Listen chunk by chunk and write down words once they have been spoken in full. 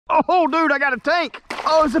Oh, dude, I got a tank.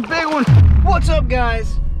 Oh, it's a big one. What's up,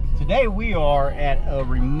 guys? Today we are at a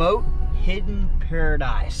remote hidden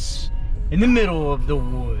paradise in the middle of the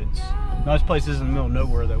woods. Now, this place is in the middle of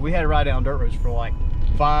nowhere, though. We had to ride down dirt roads for like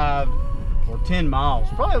 5 or 10 miles.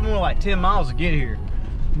 Probably more like 10 miles to get here.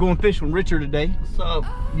 I'm going fishing with Richard today. What's up,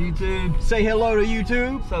 YouTube? Say hello to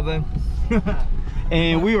YouTube. What's up, man?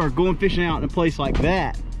 And we are going fishing out in a place like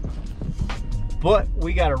that. But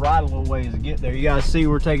we got to ride a little ways to get there. You guys see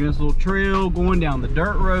we're taking this little trail, going down the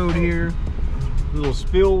dirt road here. A little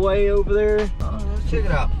spillway over there. Let's check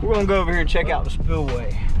it out. We're gonna go over here and check out the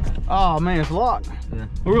spillway. Oh man, it's locked. Yeah.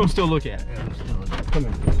 We're gonna still look at it. Yeah, let's still look at it. Come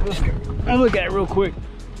here. Let's go. I'll look at it real quick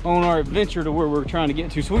on our adventure to where we're trying to get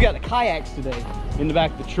to. So we got the kayaks today in the back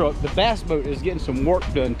of the truck. The bass boat is getting some work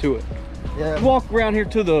done to it. Yeah. Walk around here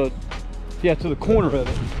to the corner of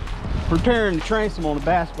it. Preparing the transom on the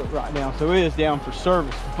bass boat right now, so it is down for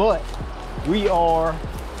service. But we are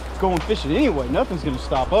going fishing anyway. Nothing's gonna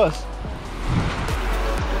stop us.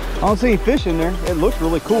 I don't see any fish in there. It looks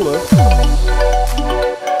really cool though.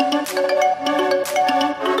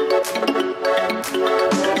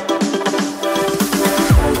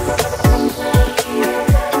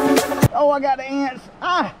 Oh, I got the ants.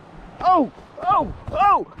 Ah! Oh! Oh!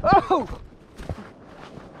 Oh! Oh!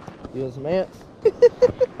 You got some ants?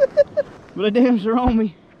 But the dams are on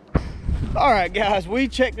me. All right, guys, we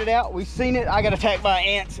checked it out. We seen it. I got attacked by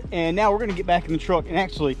ants, and now we're gonna get back in the truck and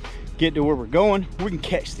actually get to where we're going. We can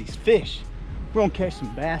catch these fish. We're gonna catch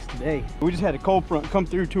some bass today. We just had a cold front come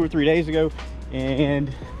through 2 or 3 days ago,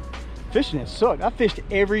 and fishing has sucked. I fished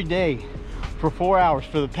every day for 4 hours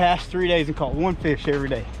for the past 3 days and caught 1 fish every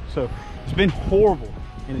day. So it's been horrible.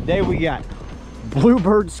 And today we got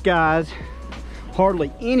bluebird skies,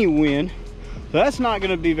 hardly any wind. So that's not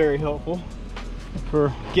gonna be very helpful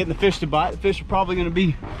for getting the fish to bite. The fish are probably gonna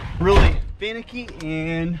be really finicky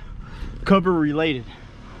and cover related.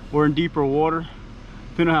 We're in deeper water,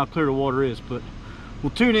 depending on how clear the water is, but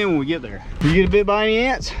we'll tune in when we get there. You get bit by any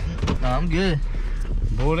ants? No, I'm good.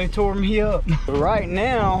 Boy, they tore me up. Right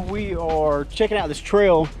now, we are checking out this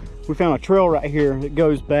trail. We found a trail right here that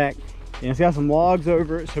goes back, and it's got some logs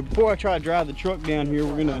over it. So before I try to drive the truck down here,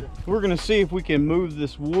 we're gonna see if we can move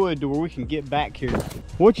this wood to where we can get back here.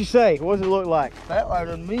 What you say? What does it look like? Fat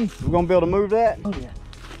lighter than me. We're gonna be able to move that? Oh yeah.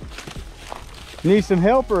 Need some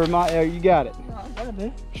help, or you got it? No, I got a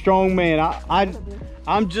bit. Strong man.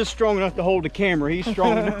 I'm just strong enough to hold the camera. He's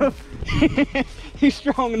strong enough. He's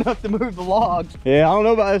strong enough to move the logs. Yeah, I don't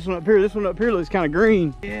know about this one up here. This one up here looks kind of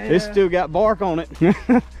green. Yeah. It's still got bark on it.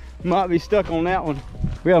 Might be stuck on that one.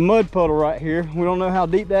 We got a mud puddle right here. We don't know how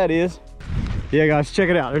deep that is. Yeah, guys, check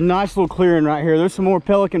it out. There's a nice little clearing right here. There's some more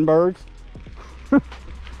pelican birds. If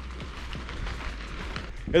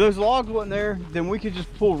those logs wasn't there, then we could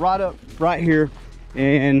just pull right up right here,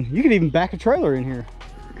 and you could even back a trailer in here.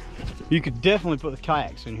 You could definitely put the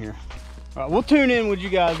kayaks in here. All right, we'll tune in with you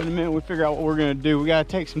guys in a minute. We figure out what we're gonna do. We gotta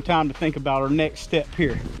take some time to think about our next step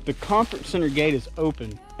here. The conference center gate is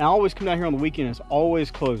open. I always come down here on the weekend. It's always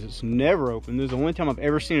closed. It's never open. This is the only time I've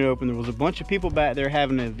ever seen it open. There was a bunch of people back there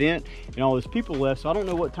having an event, and all those people left, so I don't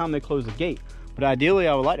know what time they close the gate. But ideally,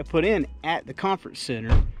 I would like to put in at the conference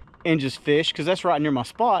center and just fish, because that's right near my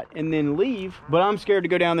spot, and then leave. But I'm scared to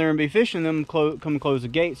go down there and be fishing, them come and close the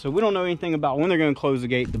gate. So we don't know anything about when they're going to close the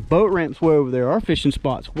gate. The boat ramp's way over there. Our fishing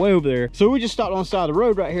spot's way over there. So we just stopped on the side of the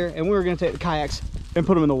road right here, and we were going to take the kayaks and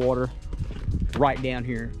put them in the water right down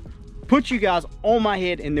here. Put you guys on my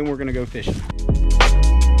head, and then we're going to go fishing.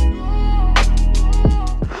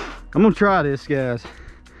 I'm going to try this, guys.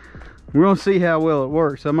 We're going to see how well it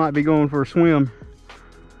works. I might be going for a swim.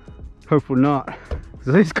 Hopefully not.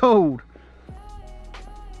 It's cold.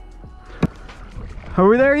 Are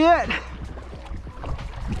we there yet?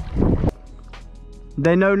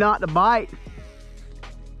 They know not to bite.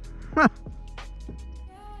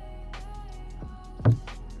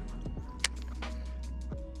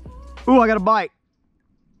 Ooh, I got a bite.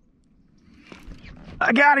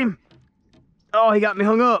 I got him. Oh, he got me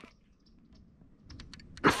hung up.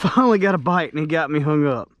 I finally got a bite and he got me hung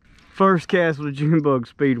up. First cast with a June bug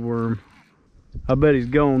speed worm. I bet he's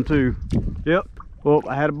gone too. Yep. Well,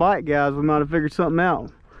 I had a bite, guys. We might have figured something out.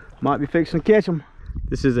 Might be fixing to catch them.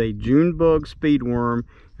 This is a June bug speed worm.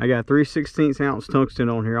 I got 3/16 ounce tungsten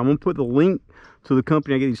on here. I'm gonna put the link to the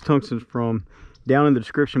company I get these tungstens from down in the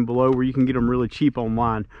description below, where you can get them really cheap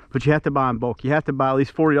online. But you have to buy in bulk. You have to buy at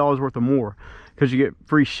least $40 worth or more, because you get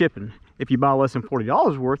free shipping. If you buy less than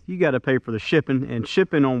 $40 worth, you got to pay for the shipping, and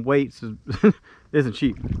shipping on weights is isn't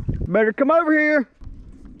cheap. Better come over here.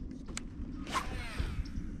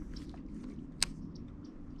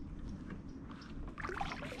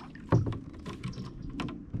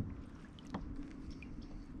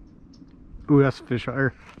 Ooh, that's a fish right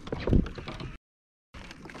there.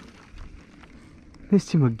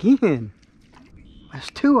 Missed him again. That's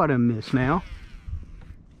two I done missed now.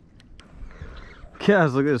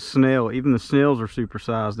 Guys, look at this snail. Even the snails are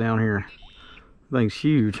supersized down here. Thing's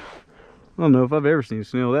huge. I don't know if I've ever seen a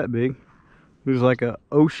snail that big. It was like an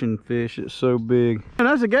ocean fish. It's so big. And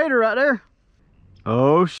that's a gator right there.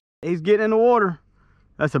 Oh, shit. He's getting in the water.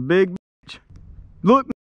 That's a big bitch. Look,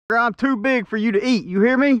 I'm too big for you to eat. You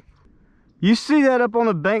hear me? You see that up on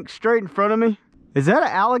the bank straight in front of me? Is that an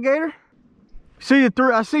alligator? See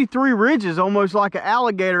I see three ridges, almost like an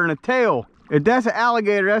alligator and a tail. If that's an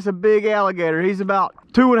alligator, that's a big alligator. He's about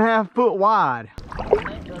 2.5 foot wide. I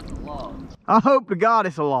think that's a log. I hope to God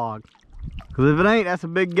it's a log. Because if it ain't, that's a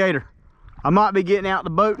big gator. I might be getting out the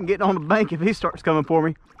boat and getting on the bank if he starts coming for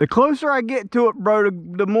me. The closer I get to it, bro,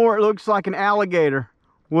 the more it looks like an alligator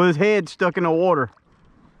with his head stuck in the water.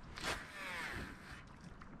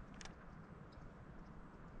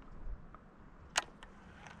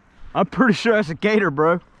 I'm pretty sure that's a gator,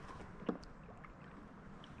 bro.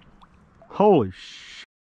 Holy sh!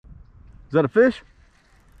 Is that a fish?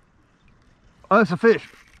 Oh, that's a fish.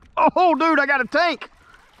 Oh, dude, I got a tank.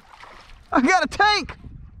 I got a tank.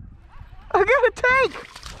 I got a tank.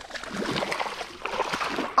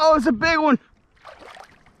 Oh, it's a big one.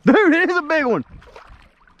 Dude, it is a big one.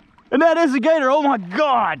 And that is a gator. Oh my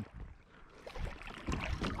God.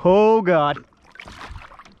 Oh God.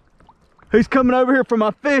 He's coming over here for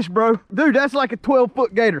my fish, bro. Dude, that's like a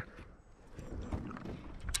 12-foot gator.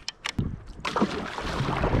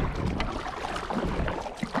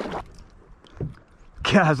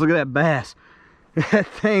 Guys, look at that bass. That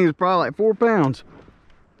thing is probably like 4 pounds.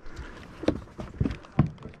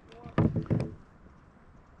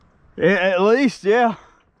 At least, yeah.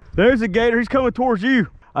 There's a gator. He's coming towards you.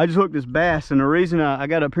 I just hooked this bass, and the reason I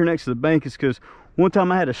got up here next to the bank is because one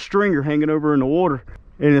time I had a stringer hanging over in the water,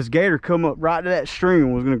 and this gator come up right to that string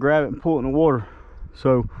and was going to grab it and pull it in the water.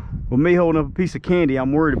 So with me holding up a piece of candy,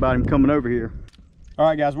 I'm worried about him coming over here. All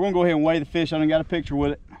right, guys, we're going to go ahead and weigh the fish. I done got a picture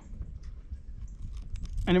with it.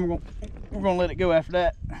 And then we're gonna let it go after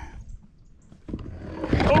that.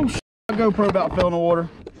 Oh shit, my GoPro about fell in the water.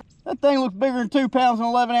 That thing looks bigger than 2 pounds and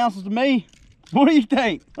 11 ounces to me. What do you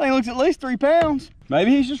think? That thing looks at least 3 pounds.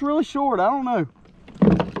 Maybe he's just really short, I don't know.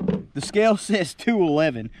 The scale says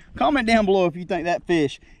 211. Comment down below if you think that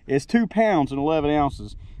fish is 2 pounds and 11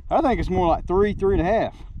 ounces. I think it's more like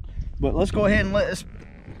 3.5. But let's go ahead and let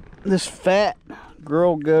this fat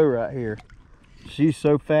girl go right here. She's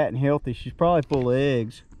so fat and healthy. She's probably full of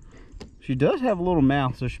eggs. She does have a little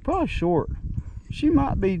mouth, so she's probably short. She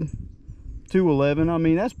might be 211. I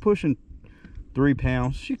mean, that's pushing 3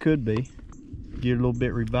 pounds. She could be. Get her a little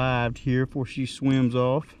bit revived here before she swims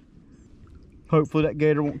off. Hopefully that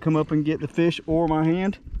gator won't come up and get the fish or my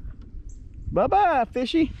hand. Bye-bye,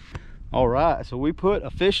 fishy. All right, so we put a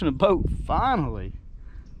fish in a boat, finally.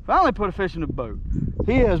 Finally put a fish in the boat.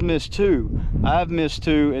 He has missed 2. I've missed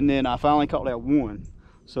 2, and then I finally caught that 1.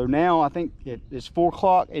 So now I think it's 4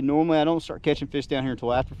 o'clock, and normally I don't start catching fish down here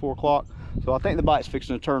until after 4 o'clock. So I think the bite's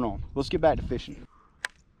fixing to turn on. Let's get back to fishing.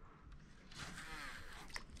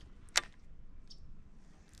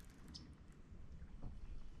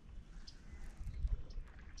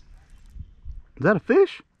 Is that a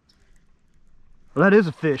fish? Well, that is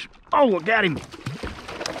a fish. Oh, look, got him.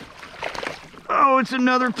 Oh, it's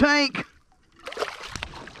another tank.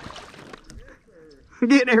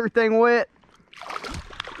 Getting everything wet.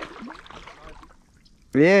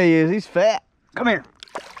 Yeah, he is. He's fat. Come here.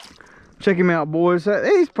 Check him out, boys.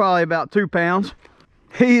 He's probably about 2 pounds.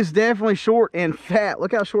 He is definitely short and fat.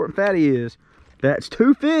 Look how short and fat he is. That's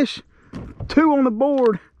 2 fish. 2 on the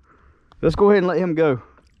board. Let's go ahead and let him go.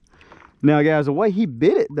 Now, guys, the way he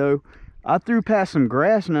bit it, though, I threw past some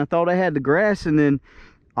grass, and I thought I had the grass, and then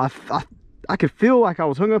I could feel like I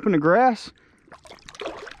was hung up in the grass,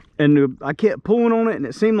 and I kept pulling on it, and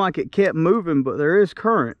it seemed like it kept moving, but there is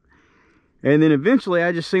current. And then eventually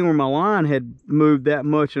I just seen where my line had moved that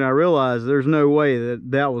much, and I realized there's no way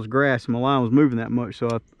that that was grass and my line was moving that much,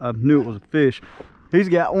 so I knew it was a fish. He's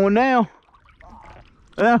got one now.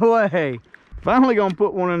 No way. Finally gonna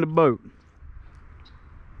put one in the boat.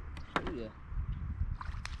 Yeah.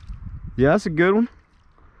 Yeah, that's a good one.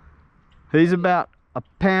 He's about a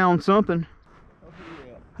pound something.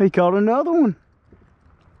 He caught another one.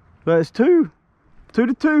 That's 2. 2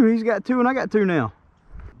 to 2. He's got 2 and I got 2 now.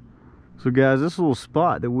 So guys, this little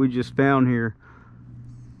spot that we just found here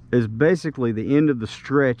is basically the end of the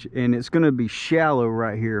stretch, and it's going to be shallow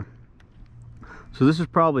right here. So this is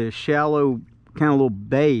probably a shallow kind of little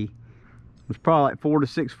bay. It's probably like 4 to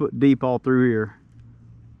 6 foot deep all through here.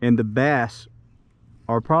 And the bass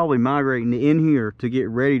are probably migrating in here to get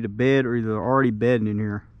ready to bed, or either already bedding in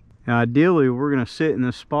here. And ideally, we're gonna sit in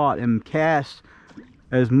this spot and cast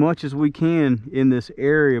as much as we can in this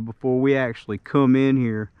area before we actually come in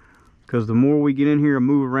here. Because the more we get in here and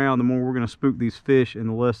move around, the more we're gonna spook these fish and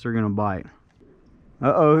the less they're gonna bite.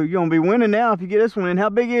 Uh-oh, you're gonna be winning now if you get this one in. How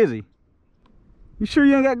big is he? You sure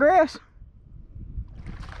you ain't got grass?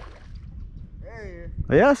 There he is.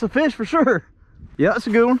 Yeah, that's a fish for sure. Yeah, that's a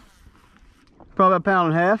good one. Probably a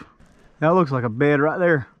pound and a half. That looks like a bed right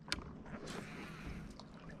there.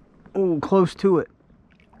 Oh, close to it.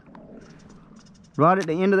 Right at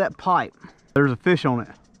the end of that pipe. There's a fish on it.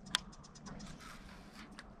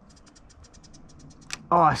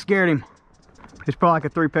 Oh, I scared him. It's probably like a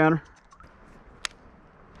 3-pounder.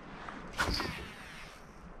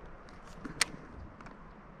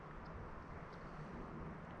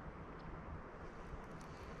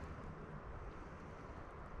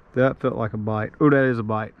 That felt like a bite. Oh, that is a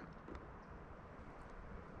bite.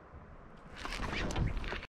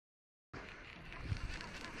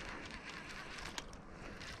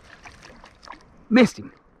 Missed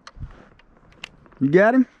him. You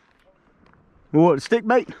got him? What, stick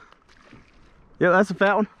bait? Yeah, that's a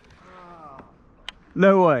fat one.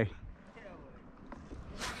 No way.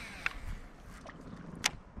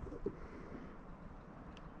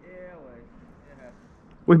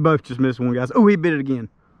 We both just missed one, guys. Oh, he bit it again.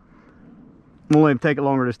 I'm gonna let him take it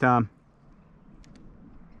longer this time.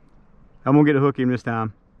 I'm gonna get a hook him this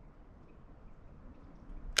time.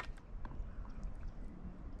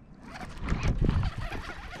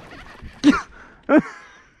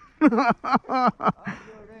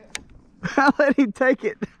 I let him take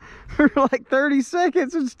it for like 30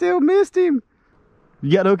 seconds and still missed him.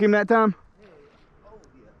 You got to hook him that time? Oh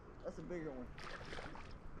yeah, that's a bigger one.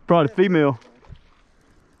 Probably female.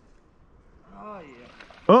 Oh yeah.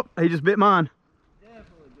 Oh, he just bit mine.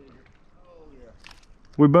 Definitely bigger. Oh yeah.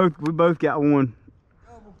 We both got one.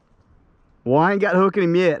 Double. Well, I ain't got hooking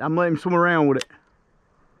him yet. I'm letting him swim around with it.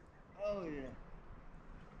 Oh yeah.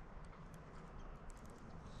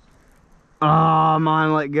 Ah,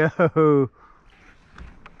 mine let go.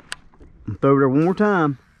 I'm throw it there one more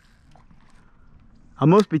time. I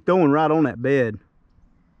must be throwing right on that bed.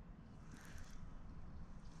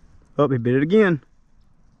 Oh, he bit it again.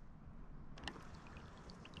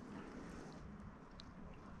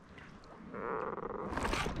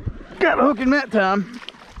 Got a hook him that time.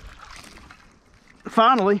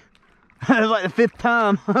 Finally. That was like the 5th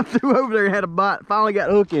time I threw over there and had a bite. Finally got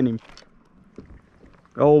a hook in him.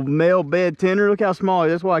 Old male bed tender. Look how small he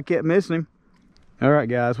is. That's why I kept missing him. All right,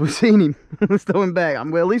 guys, we've seen him. Let's throw him back.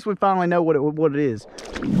 Well, at least we finally know what it is.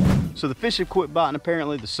 So the fish have quit biting.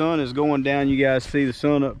 Apparently the sun is going down. You guys see the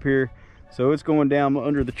sun up here. So it's going down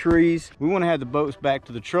under the trees. We want to have the boats back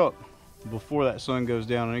to the truck before that sun goes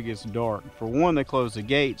down and it gets dark. For one, they close the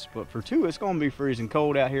gates, but for two, it's going to be freezing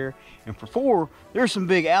cold out here. And for four, there's some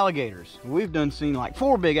big alligators. We've seen like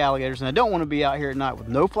 4 big alligators, and I don't want to be out here at night with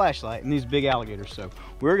no flashlight and these big alligators. So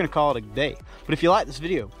we're going to call it a day. But if you like this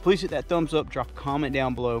video, please hit that thumbs up, drop a comment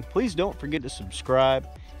down below. Please don't forget to subscribe,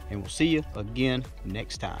 and we'll see you again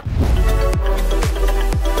next time.